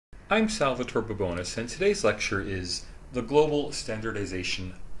I'm Salvatore Babones, and today's lecture is the global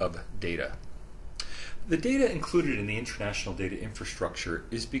standardization of data. The data included in the international data infrastructure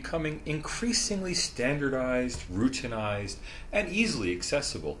is becoming increasingly standardized, routinized, and easily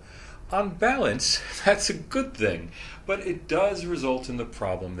accessible. On balance, that's a good thing, but it does result in the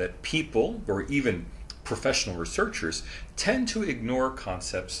problem that people, or even professional researchers, tend to ignore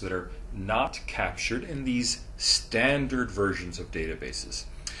concepts that are not captured in these standard versions of databases.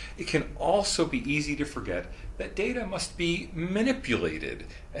 It can also be easy to forget that data must be manipulated,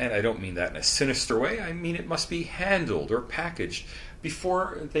 and I don't mean that in a sinister way, I mean it must be handled or packaged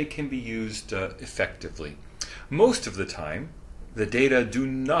before they can be used effectively. Most of the time, the data do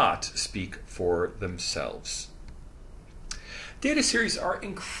not speak for themselves. Data series are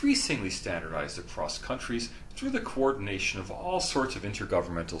increasingly standardized across countries through the coordination of all sorts of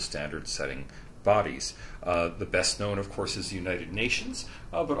intergovernmental standard-setting bodies. The best known, of course, is the United Nations,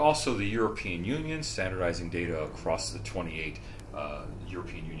 but also the European Union, standardizing data across the 28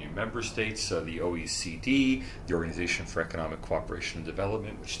 European Union member states, the OECD, the Organization for Economic Cooperation and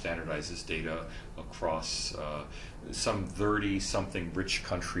Development, which standardizes data across some 30-something rich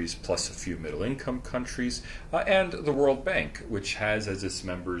countries plus a few middle-income countries, and the World Bank, which has as its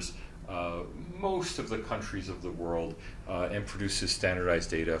members most of the countries of the world and produces standardized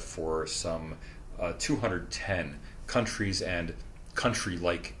data for some 210 countries and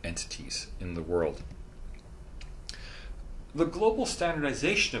country-like entities in the world. The global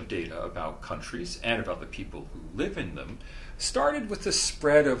standardization of data about countries and about the people who live in them started with the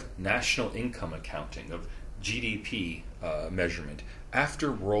spread of national income accounting, of GDP measurement, after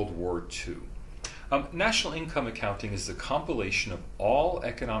World War II. National income accounting is the compilation of all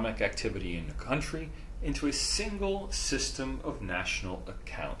economic activity in a country into a single system of national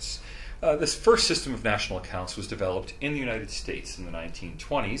accounts. This first system of national accounts was developed in the United States in the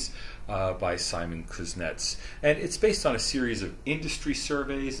 1920s by Simon Kuznets, and it's based on a series of industry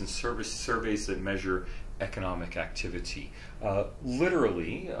surveys and service surveys that measure economic activity.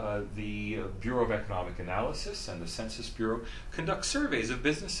 Literally, the Bureau of Economic Analysis and the Census Bureau conduct surveys of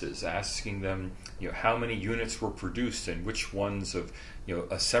businesses, asking them, how many units were produced and which ones of,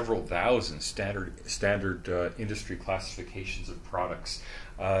 several thousand standard industry classifications of products.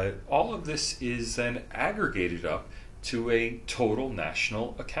 All of this is then aggregated up to a total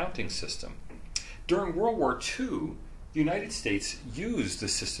national accounting system. During World War II, the United States used the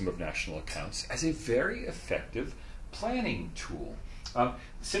system of national accounts as a very effective planning tool.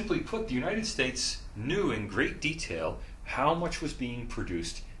 Simply put, the United States knew in great detail how much was being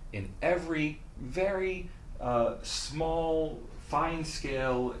produced in every very small,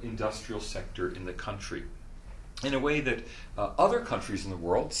 fine-scale industrial sector in the country, in a way that other countries in the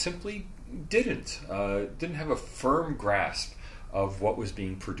world simply didn't have a firm grasp of what was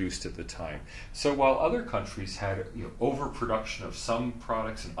being produced at the time. So while other countries had overproduction of some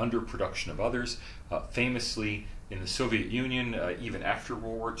products and underproduction of others, famously in the Soviet Union, even after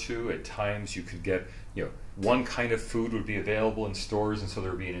World War II, at times you could get one kind of food would be available in stores, and so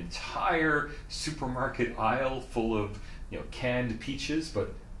there would be an entire supermarket aisle full of canned peaches,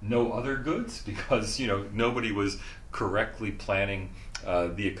 but no other goods, because nobody was correctly planning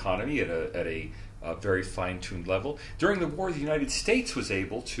the economy at a very fine-tuned level. During the war, the United States was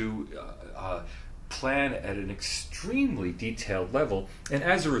able to plan at an extremely detailed level, and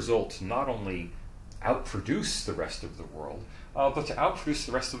as a result, not only outproduce the rest of the world, but to outproduce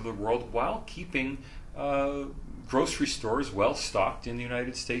the rest of the world while keeping grocery stores well stocked in the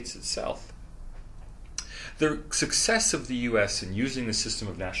United States itself. The success of the U.S. in using the system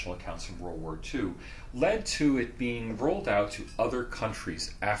of national accounts in World War II led to it being rolled out to other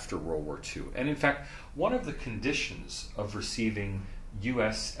countries after World War II. And in fact, one of the conditions of receiving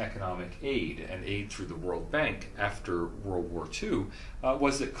U.S. economic aid and aid through the World Bank after World War II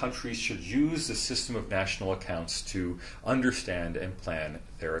was that countries should use the system of national accounts to understand and plan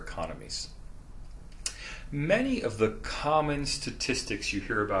their economies. Many of the common statistics you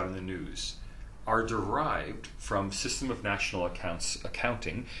hear about in the news are derived from system of national accounts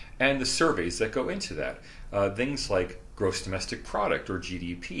accounting and the surveys that go into that. Things like gross domestic product, or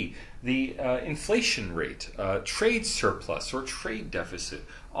GDP, the inflation rate, trade surplus or trade deficit,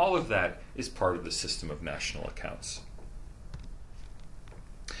 all of that is part of the system of national accounts.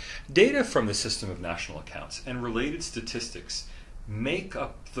 Data from the system of national accounts and related statistics make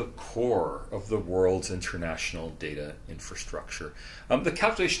up the core of the world's international data infrastructure. The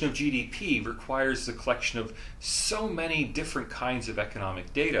calculation of GDP requires the collection of so many different kinds of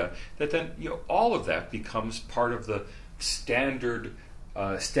economic data that then all of that becomes part of the standard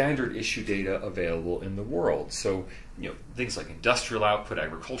standard issue data available in the world. So, things like industrial output,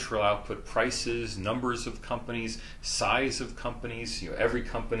 agricultural output, prices, numbers of companies, size of companies. Every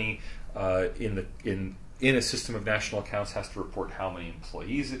company in a system of national accounts has to report how many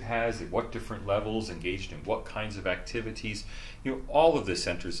employees it has, at what different levels, engaged in what kinds of activities. All of this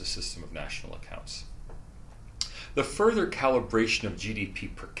enters the system of national accounts. The further calibration of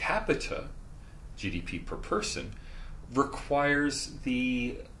GDP per capita, GDP per person, requires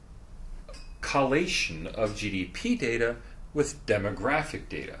the collation of GDP data with demographic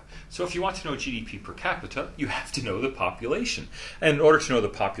data. So if you want to know GDP per capita, you have to know the population. And in order to know the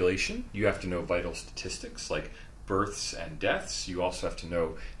population, you have to know vital statistics like births and deaths. You also have to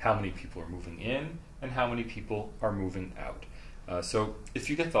know how many people are moving in and how many people are moving out. So if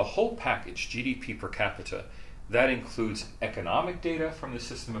you get the whole package, GDP per capita, that includes economic data from the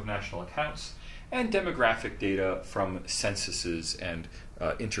system of national accounts and demographic data from censuses and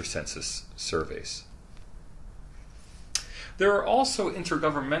intercensus surveys. There are also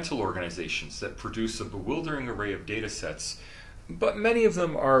intergovernmental organizations that produce a bewildering array of data sets, but many of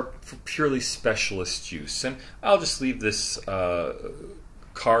them are for purely specialist use. And I'll just leave this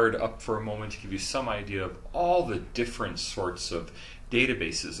card up for a moment to give you some idea of all the different sorts of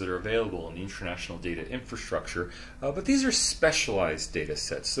databases that are available in the international data infrastructure, but these are specialized data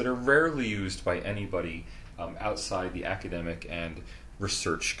sets that are rarely used by anybody outside the academic and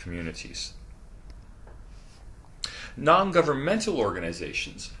research communities. Non-governmental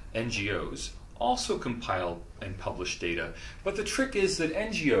organizations, NGOs, also compile and publish data, but the trick is that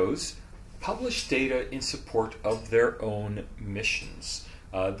NGOs publish data in support of their own missions.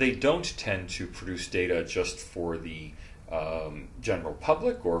 They don't tend to produce data just for the general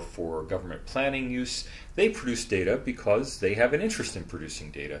public or for government planning use. They produce data because they have an interest in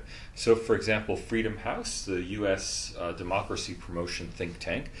producing data. So, for example, Freedom House, the U.S. democracy promotion think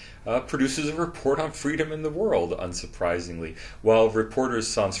tank, produces a report on freedom in the world, unsurprisingly, while Reporters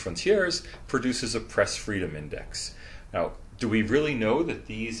Sans Frontières produces a press freedom index. Now, do we really know that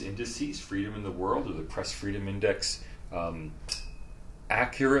these indices, Freedom in the World or the Press Freedom Index,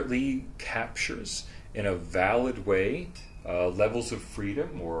 accurately captures in a valid way levels of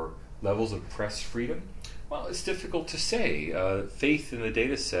freedom or levels of press freedom? Well, it's difficult to say. Faith in the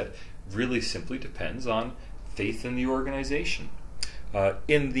data set really simply depends on faith in the organization.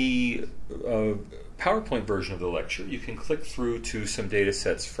 In the PowerPoint version of the lecture, you can click through to some data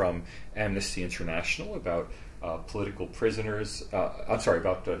sets from Amnesty International about political prisoners,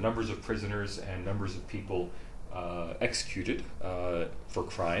 about numbers of prisoners and numbers of people executed for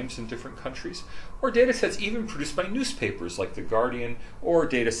crimes in different countries, or data sets even produced by newspapers like The Guardian, or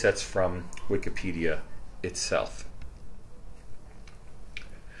data sets from Wikipedia itself.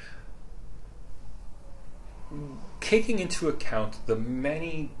 Taking into account the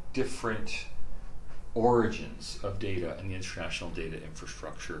many different origins of data in the international data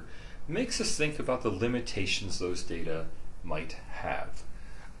infrastructure makes us think about the limitations those data might have.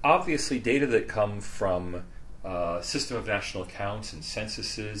 Obviously, data that come from system of national accounts and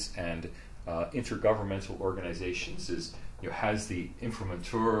censuses and intergovernmental organizations has the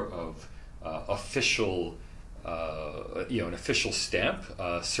imprimatur of official, an official stamp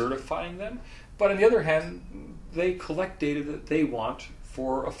certifying them. But on the other hand, they collect data that they want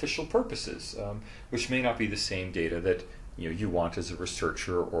for official purposes, which may not be the same data that you want as a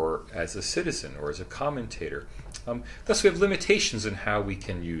researcher or as a citizen or as a commentator. Thus, we have limitations in how we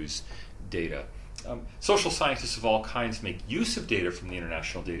can use data. Social scientists of all kinds make use of data from the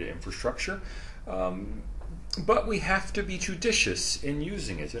international data infrastructure, but we have to be judicious in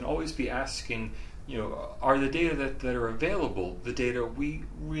using it and always be asking, are the data that are available the data we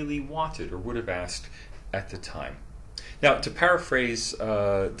really wanted or would have asked at the time? Now, to paraphrase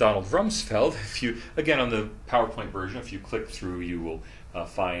Donald Rumsfeld, again on the PowerPoint version, if you click through, you will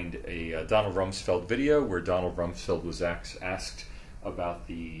find a Donald Rumsfeld video where Donald Rumsfeld was asked about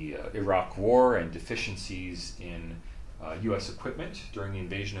the Iraq War and deficiencies in U.S. equipment during the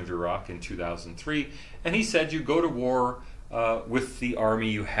invasion of Iraq in 2003. And he said, you go to war with the army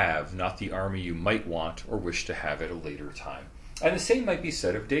you have, not the army you might want or wish to have at a later time. And the same might be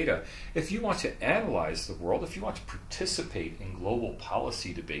said of data. If you want to analyze the world, if you want to participate in global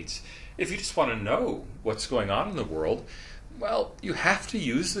policy debates, if you just want to know what's going on in the world, well, you have to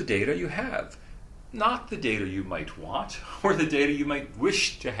use the data you have. Not the data you might want or the data you might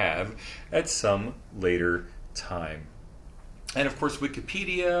wish to have at some later time. And of course,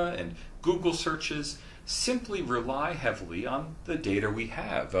 Wikipedia and Google searches simply rely heavily on the data we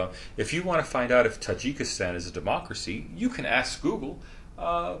have. If you want to find out if Tajikistan is a democracy, you can ask Google,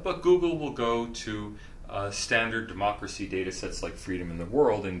 but Google will go to standard democracy data sets like Freedom in the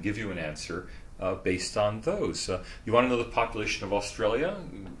World and give you an answer based on those. You want to know the population of Australia?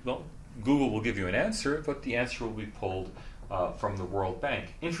 Well, Google will give you an answer, but the answer will be pulled from the World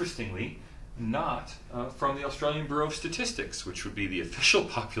Bank. Interestingly, not from the Australian Bureau of Statistics, which would be the official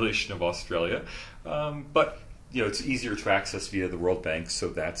population of Australia, but it's easier to access via the World Bank, so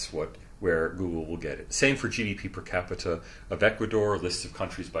that's where Google will get it. Same for GDP per capita of Ecuador, list of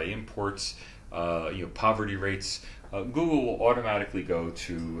countries by imports, poverty rates. Google will automatically go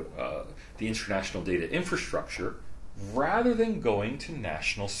to the international data infrastructure rather than going to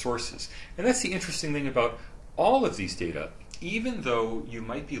national sources. And that's the interesting thing about all of these data. Even though you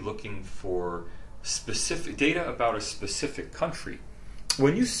might be looking for specific data about a specific country,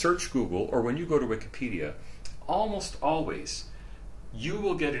 when you search Google or when you go to Wikipedia, almost always you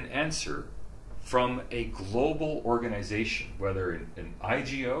will get an answer from a global organization, whether an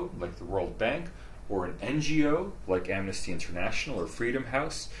IGO like the World Bank or an NGO like Amnesty International or Freedom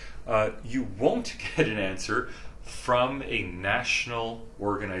House. You won't get an answer from a national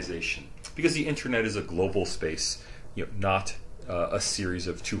organization because the internet is a global space, not a series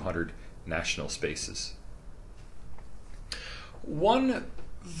of 200 national spaces. One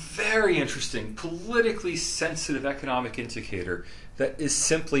very interesting, politically sensitive economic indicator that is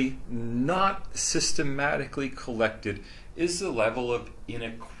simply not systematically collected is the level of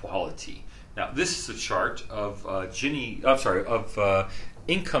inequality. Now, this is a chart of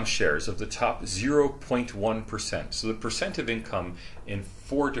income shares of the top 0.1%. So the percent of income in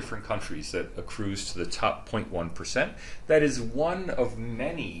 4 different countries that accrues to the top 0.1%. That is one of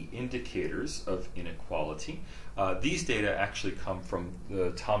many indicators of inequality. These data actually come from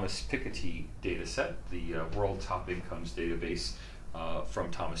the Thomas Piketty dataset, the World Top Incomes database from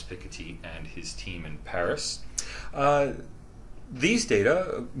Thomas Piketty and his team in Paris. These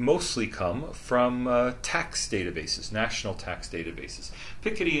data mostly come from tax databases, national tax databases.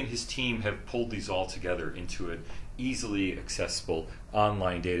 Piketty and his team have pulled these all together into an easily accessible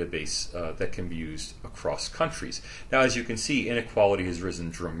online database that can be used across countries. Now, as you can see, inequality has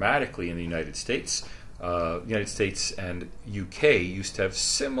risen dramatically in the United States. The United States and UK used to have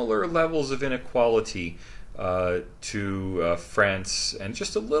similar levels of inequality to France and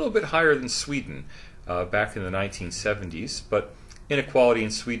just a little bit higher than Sweden back in the 1970s, but inequality in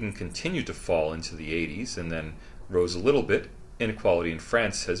Sweden continued to fall into the 80s and then rose a little bit. Inequality in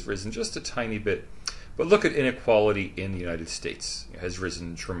France has risen just a tiny bit. But look at inequality in the United States. It has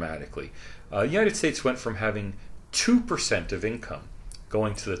risen dramatically. The United States went from having 2% of income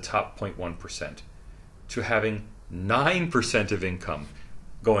going to the top 0.1% to having 9% of income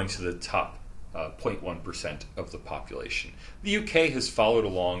going to the top 0.1% of the population. The UK has followed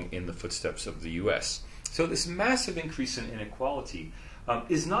along in the footsteps of the US. So this massive increase in inequality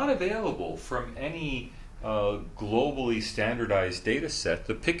is not available from any globally standardized data set.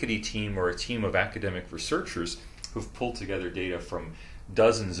 The Piketty team are a team of academic researchers who've pulled together data from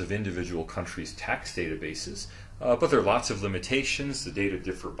dozens of individual countries' tax databases, but there are lots of limitations. The data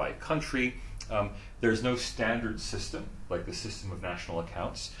differ by country. There's no standard system, like the system of national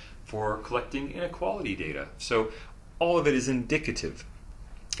accounts, for collecting inequality data. So all of it is indicative.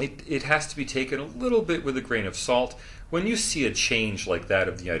 It has to be taken a little bit with a grain of salt. When you see a change like that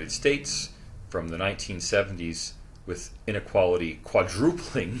of the United States from the 1970s with inequality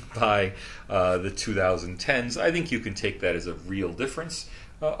quadrupling by the 2010s, I think you can take that as a real difference.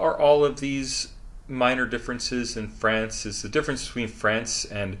 Are all of these minor differences in France? Is the difference between France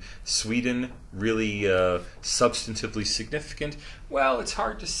and Sweden really substantively significant? Well, it's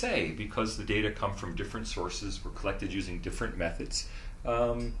hard to say because the data come from different sources, were collected using different methods,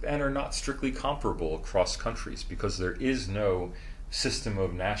 and are not strictly comparable across countries because there is no system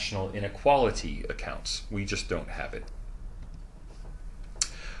of national inequality accounts. We just don't have it.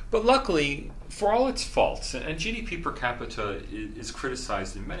 But luckily, for all its faults, and GDP per capita is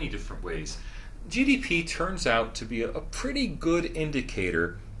criticized in many different ways, GDP turns out to be a pretty good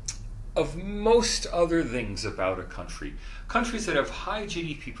indicator of most other things about a country. Countries that have high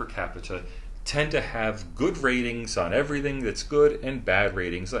GDP per capita tend to have good ratings on everything that's good and bad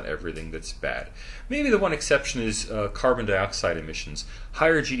ratings on everything that's bad. Maybe the one exception is carbon dioxide emissions.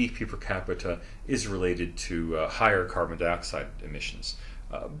 Higher GDP per capita is related to higher carbon dioxide emissions.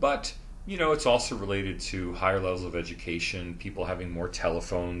 But it's also related to higher levels of education, people having more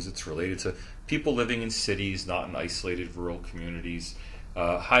telephones. It's related to people living in cities, not in isolated rural communities.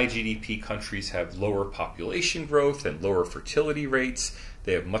 High GDP countries have lower population growth and lower fertility rates.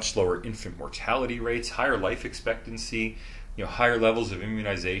 They have much lower infant mortality rates, higher life expectancy, higher levels of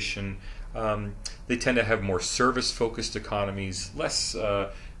immunization. They tend to have more service-focused economies, less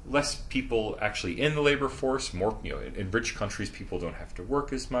less people actually in the labor force. More, in rich countries, people don't have to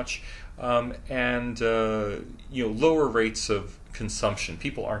work as much, and lower rates of consumption.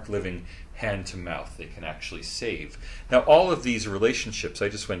 People aren't living hand to mouth. They can actually save. Now, all of these relationships, I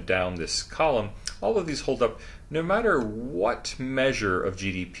just went down this column, all of these hold up no matter what measure of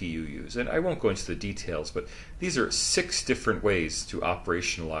GDP you use. And I won't go into the details, but these are 6 different ways to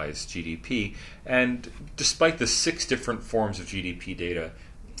operationalize GDP. And despite the 6 different forms of GDP data,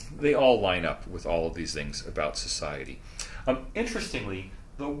 they all line up with all of these things about society. Interestingly,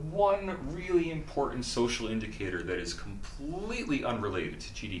 the one really important social indicator that is completely unrelated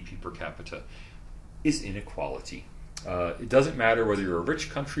to GDP per capita is inequality. It doesn't matter whether you're a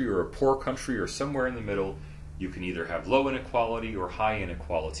rich country or a poor country or somewhere in the middle. You can either have low inequality or high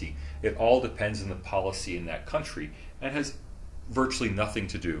inequality. It all depends on the policy in that country and has virtually nothing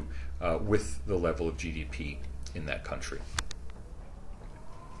to do with the level of GDP in that country.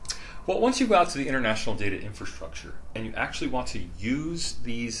 Well, once you go out to the international data infrastructure and you actually want to use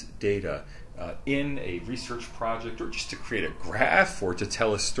these data in a research project or just to create a graph or to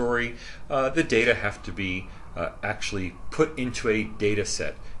tell a story, the data have to be actually put into a data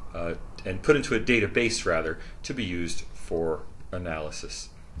set and put into a database, rather, to be used for analysis.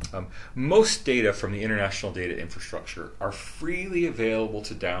 Most data from the international data infrastructure are freely available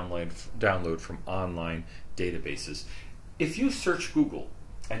to download from online databases. If you search Google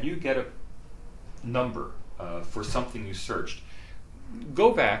and you get a number for something you searched,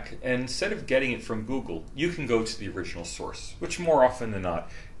 go back and instead of getting it from Google, you can go to the original source, which more often than not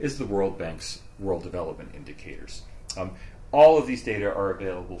is the World Bank's World Development Indicators. All of these data are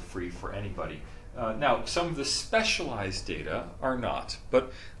available free for anybody. Now, some of the specialized data are not,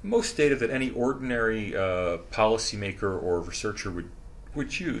 but most data that any ordinary policymaker or researcher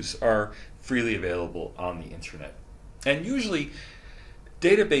would use are freely available on the internet. And usually,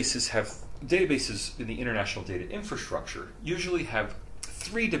 databases in the international data infrastructure usually have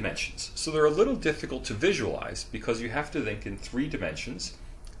 3 dimensions. So they're a little difficult to visualize because you have to think in 3 dimensions.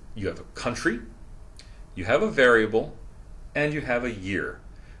 You have a country, you have a variable, and you have a year.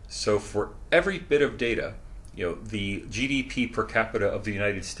 So for every bit of data, the GDP per capita of the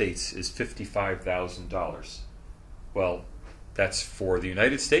United States is $55,000. Well, that's for the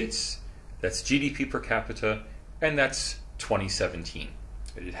United States, that's GDP per capita, and that's 2017.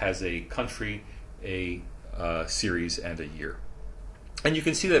 It has a country, a series, and a year. And you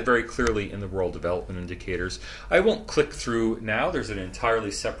can see that very clearly in the World Development Indicators. I won't click through now. There's an entirely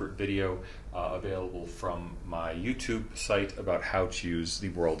separate video available from my YouTube site about how to use the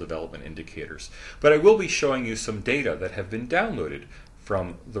World Development Indicators. But I will be showing you some data that have been downloaded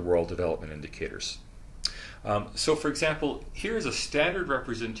from the World Development Indicators. So for example, here's a standard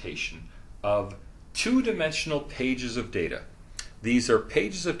representation of 2-dimensional pages of data. These are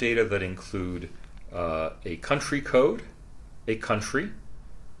pages of data that include a country code, a country,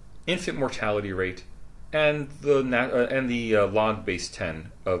 infant mortality rate, and the log base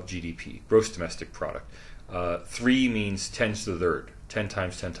 10 of GDP, gross domestic product. 3 means 10 to the third. 10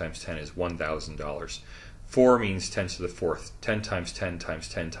 times 10 times 10 is $1,000. 4 means 10 to the fourth. 10 times 10 times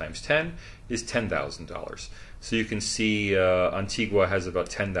 10 times 10 is $10,000. So you can see Antigua has about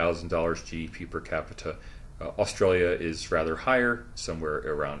 $10,000 GDP per capita. Australia is rather higher, somewhere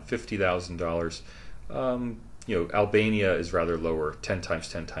around $50,000. Albania is rather lower. 10 times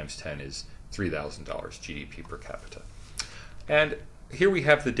 10 times 10 is $3,000 GDP per capita. And here we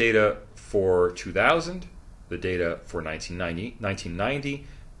have the data for 2000, the data for 1990,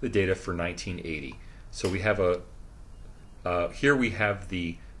 the data for 1980. So we have here we have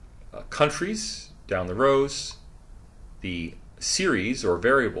the countries down the rows, the series or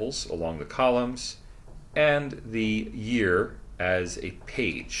variables along the columns, and the year as a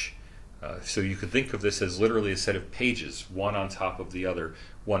page. So you could think of this as literally a set of pages, one on top of the other,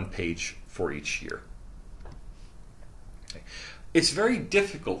 one page for each year. Okay. It's very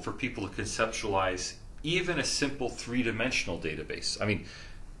difficult for people to conceptualize even a simple 3-dimensional database. I mean,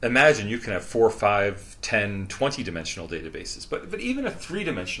 imagine you can have 4, 5, 10, 20-dimensional databases, but even a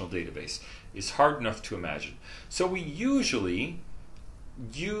 3-dimensional database is hard enough to imagine. So we usually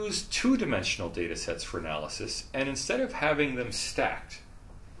use 2-dimensional data sets for analysis, and instead of having them stacked,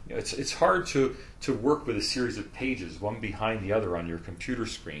 it's hard to work with a series of pages, one behind the other on your computer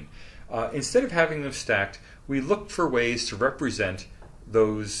screen. Instead of having them stacked, we look for ways to represent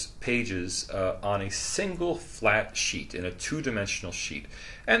those pages on a single flat sheet, in a 2-dimensional sheet.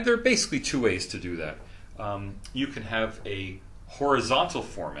 And there are basically 2 ways to do that. You can have a horizontal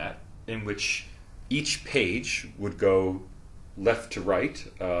format in which each page would go left to right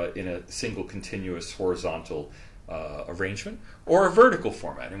in a single continuous horizontal arrangement, or a vertical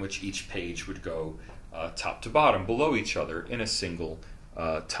format in which each page would go top to bottom below each other in a single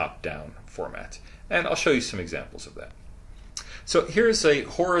top-down format. And I'll show you some examples of that. So here's a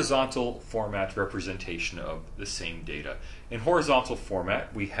horizontal format representation of the same data. In horizontal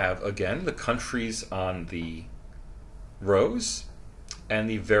format, we have, again, the countries on the rows and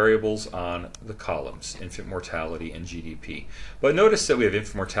the variables on the columns, infant mortality and GDP. But notice that we have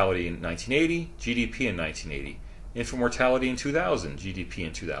infant mortality in 1980, GDP in 1980, infant mortality in 2000, GDP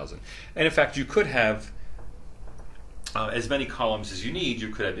in 2000. And in fact, you could have as many columns as you need. You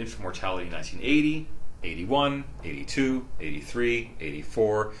could have infant mortality in 1980, 81, 82, 83,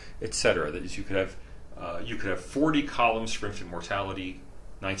 84, etc. That is, you could have 40 columns for infant mortality,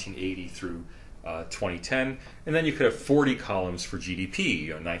 1980 through 2010, and then you could have 40 columns for GDP,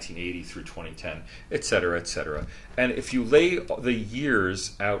 1980 through 2010, etc., etc. And if you lay the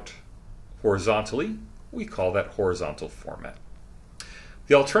years out horizontally, we call that horizontal format.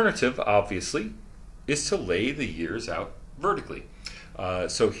 The alternative, obviously, is to lay the years out vertically.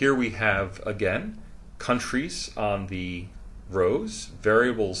 So here we have, again, countries on the rows,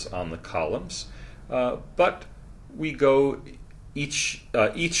 variables on the columns, but we go,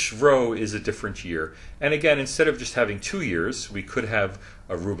 each row is a different year. And again, instead of just having 2 years, we could have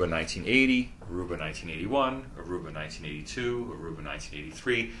Aruba 1980, Aruba 1981, Aruba 1982, Aruba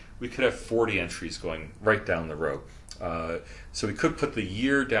 1983. We could have 40 entries going right down the row. So we could put the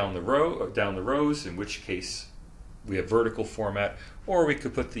year down the rows, in which case we have vertical format, or we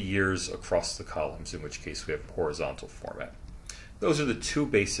could put the years across the columns, in which case we have horizontal format. Those are the two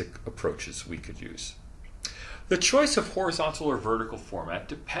basic approaches we could use. The choice of horizontal or vertical format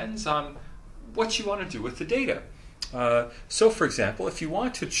depends on what you want to do with the data. So for example, if you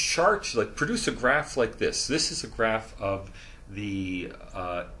want to chart, like produce a graph like this is a graph of the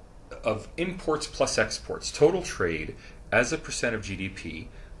of imports plus exports, total trade as a percent of GDP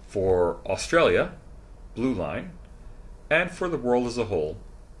for Australia, blue line, and for the world as a whole,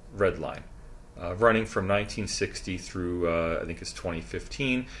 red line. Running from 1960 through, I think it's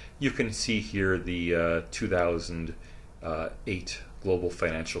 2015. You can see here the 2008 global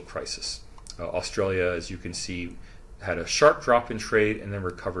financial crisis. Australia, as you can see, had a sharp drop in trade and then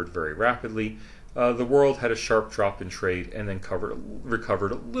recovered very rapidly. The world had a sharp drop in trade and then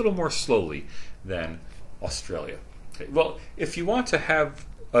recovered a little more slowly than Australia. Okay. Well, if you want to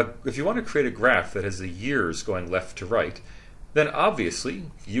create a graph that has the years going left to right, then obviously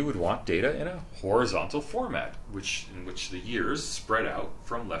you would want data in a horizontal format, in which the years spread out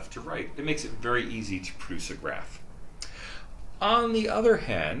from left to right. It makes it very easy to produce a graph. On the other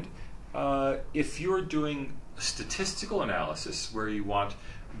hand, if you're doing statistical analysis where you want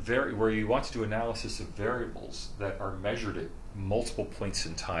to do analysis of variables that are measured at multiple points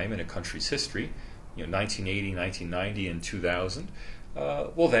in time in a country's history, 1980, 1990, and 2000,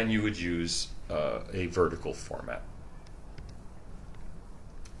 well, then you would use a vertical format.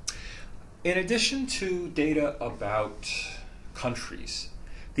 In addition to data about countries,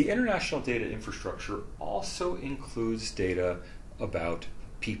 the international data infrastructure also includes data about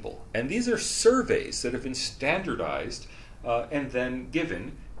people. And these are surveys that have been standardized and then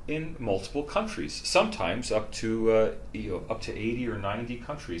given in multiple countries. Sometimes up to 80 or 90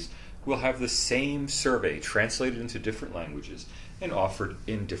 countries will have the same survey translated into different languages and offered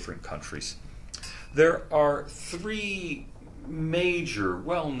in different countries. There are three major,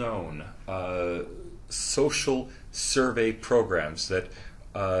 well-known social survey programs that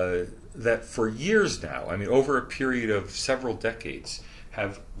for years now, over a period of several decades,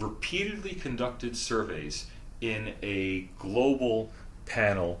 have repeatedly conducted surveys in a global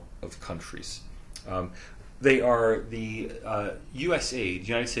panel of countries. They are the USAID,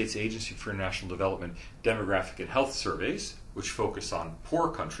 United States Agency for International Development, Demographic and Health Surveys, which focus on poor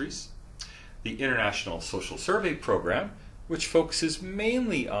countries, the International Social Survey Program, which focuses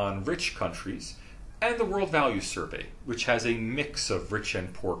mainly on rich countries, and the World Values Survey, which has a mix of rich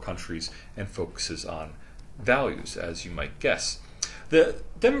and poor countries and focuses on values, as you might guess. The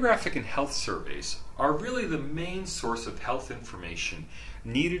demographic and health surveys are really the main source of health information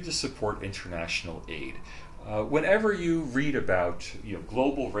needed to support international aid. Whenever you read about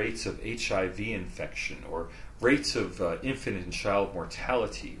global rates of HIV infection or rates of infant and child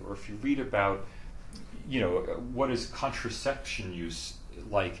mortality, or if you read about what is contraception use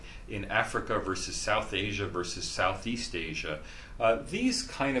like in Africa versus South Asia versus Southeast Asia, these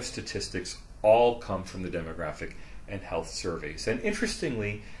kind of statistics all come from the demographic and health surveys. And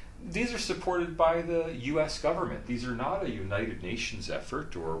interestingly, these are supported by the U.S. government. These are not a United Nations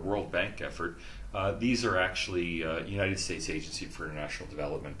effort or a World Bank effort. These are actually United States Agency for International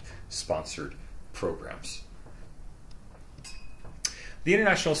Development sponsored programs. The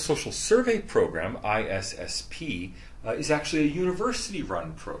International Social Survey Program, ISSP, is actually a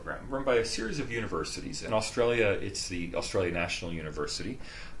university-run program, run by a series of universities. In Australia, it's the Australian National University,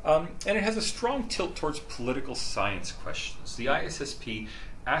 and it has a strong tilt towards political science questions. The ISSP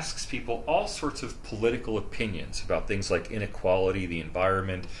asks people all sorts of political opinions about things like inequality, the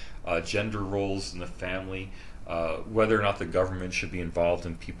environment, gender roles in the family, whether or not the government should be involved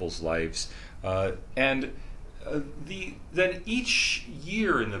in people's lives. Then each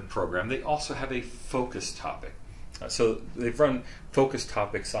year in the program, they also have a focus topic. So they've run focus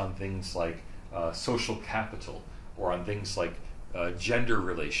topics on things like social capital, or on things like gender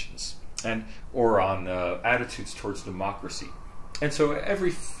relations, or on attitudes towards democracy. And so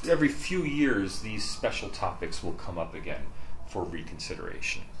every few years, these special topics will come up again for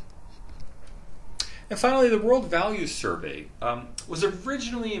reconsideration. And finally, the World Values Survey was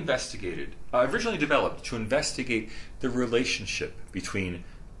originally developed to investigate the relationship between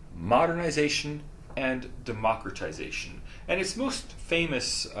modernization and democratization. And its most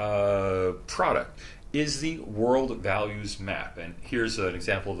famous product is the World Values Map. And here's an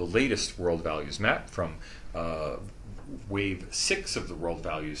example of the latest World Values Map from Wave 6 of the World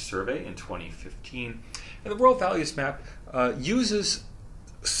Values Survey in 2015. And the World Values Map uses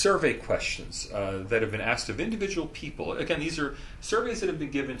survey questions that have been asked of individual people. Again, these are surveys that have been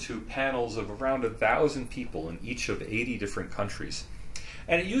given to panels of around 1,000 people in each of 80 different countries.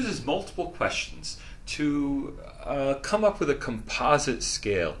 And it uses multiple questions to come up with a composite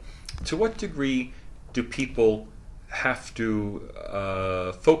scale. To what degree do people have to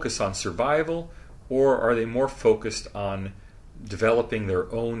focus on survival, or are they more focused on developing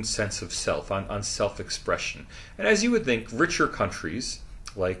their own sense of self, on self-expression? And as you would think, richer countries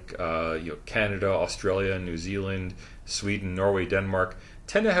like Canada, Australia, New Zealand, Sweden, Norway, Denmark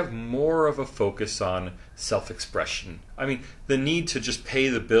tend to have more of a focus on self-expression. I mean, the need to just pay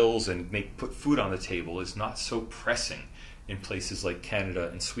the bills and put food on the table is not so pressing in places like Canada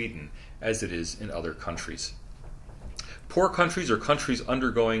and Sweden as it is in other countries. Poor countries, or countries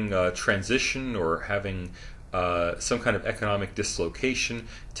undergoing transition or having some kind of economic dislocation,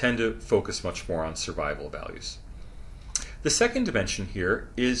 tend to focus much more on survival values. The second dimension here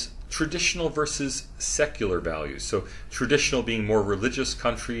is traditional versus secular values. So traditional being more religious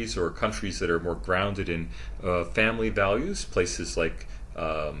countries, or countries that are more grounded in family values, places like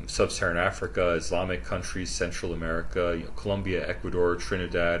Sub-Saharan Africa, Islamic countries, Central America, Colombia, Ecuador,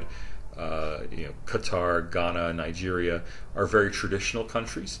 Trinidad, Qatar, Ghana, Nigeria are very traditional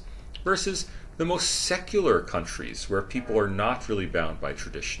countries, versus the most secular countries where people are not really bound by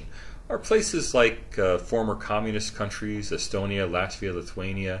tradition are places like former communist countries, Estonia, Latvia,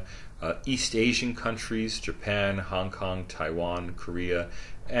 Lithuania, East Asian countries, Japan, Hong Kong, Taiwan, Korea,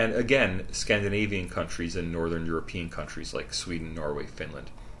 and again, Scandinavian countries and Northern European countries like Sweden, Norway,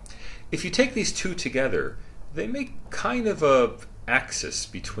 Finland. If you take these two together, they make kind of a axis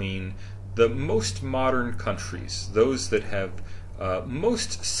between the most modern countries, those that have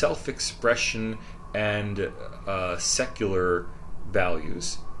most self-expression and secular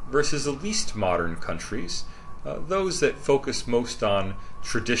values, versus the least modern countries, those that focus most on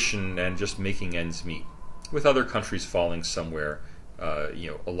tradition and just making ends meet, with other countries falling somewhere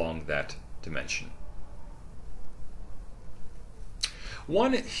along that dimension.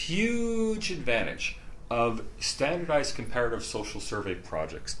 One huge advantage of standardized comparative social survey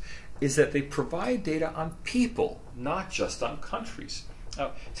projects is that they provide data on people, not just on countries.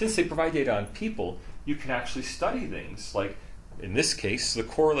 Now, since they provide data on people, you can actually study things like, in this case, the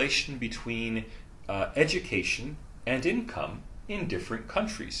correlation between education and income in different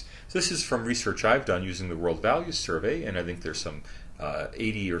countries. So this is from research I've done using the World Values Survey, and I think there's some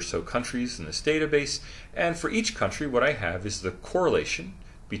 80 or so countries in this database. And for each country, what I have is the correlation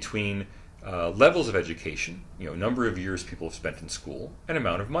between levels of education, number of years people have spent in school, and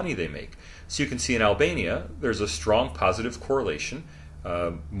amount of money they make. So you can see in Albania, there's a strong positive correlation.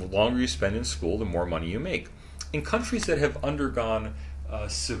 The longer you spend in school, the more money you make. In countries that have undergone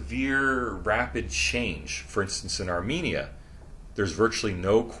severe, rapid change, for instance in Armenia, there's virtually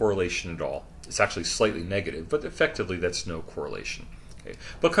no correlation at all. It's actually slightly negative, but effectively that's no correlation. Okay.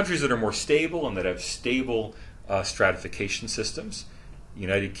 But countries that are more stable and that have stable stratification systems,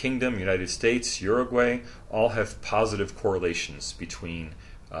 United Kingdom, United States, Uruguay, all have positive correlations between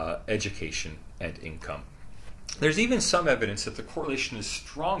education and income. There's even some evidence that the correlation is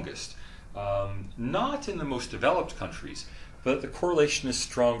strongest, not in the most developed countries, but the correlation is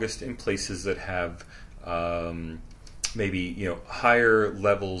strongest in places that have maybe higher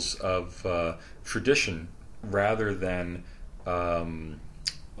levels of tradition rather than being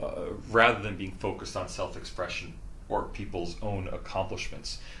focused on self-expression or people's own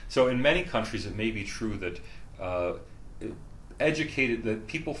accomplishments. So in many countries it may be true that that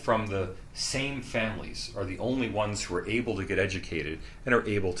people from the same families are the only ones who are able to get educated and are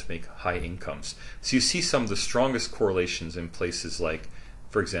able to make high incomes. So you see some of the strongest correlations in places like,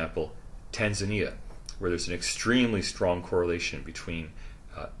 for example, Tanzania, where there's an extremely strong correlation between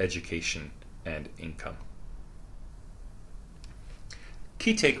education and income.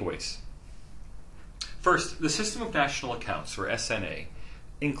 Key takeaways. First, the System of National Accounts, or SNA,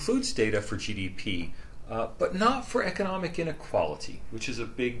 includes data for GDP, but not for economic inequality, which is a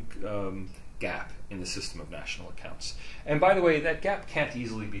big gap in the System of National Accounts. And by the way, that gap can't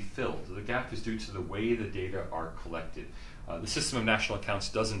easily be filled. The gap is due to the way the data are collected. The System of National Accounts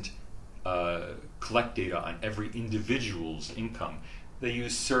doesn't collect data on every individual's income. They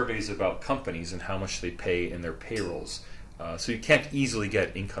use surveys about companies and how much they pay in their payrolls. So you can't easily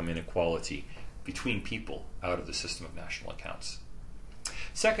get income inequality between people out of the System of National Accounts.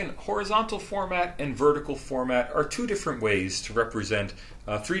 Second, horizontal format and vertical format are two different ways to represent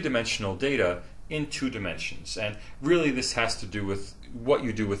three-dimensional data in 2 dimensions. And really this has to do with what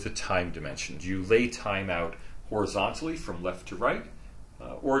you do with the time dimension. Do you lay time out horizontally from left to right,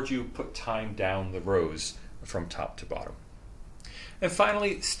 or do you put time down the rows from top to bottom? And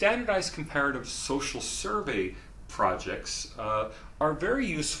finally, standardized comparative social survey projects are very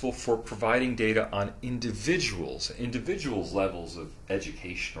useful for providing data on individuals' levels of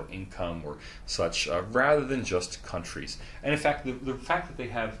education or income or such, rather than just countries. And in fact, the fact that they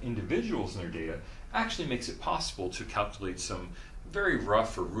have individuals in their data actually makes it possible to calculate some very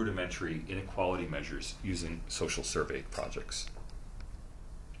rough or rudimentary inequality measures using social survey projects.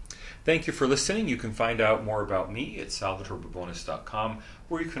 Thank you for listening. You can find out more about me at salvatorebabones.com,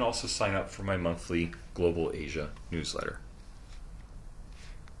 where you can also sign up for my monthly Global Asia newsletter.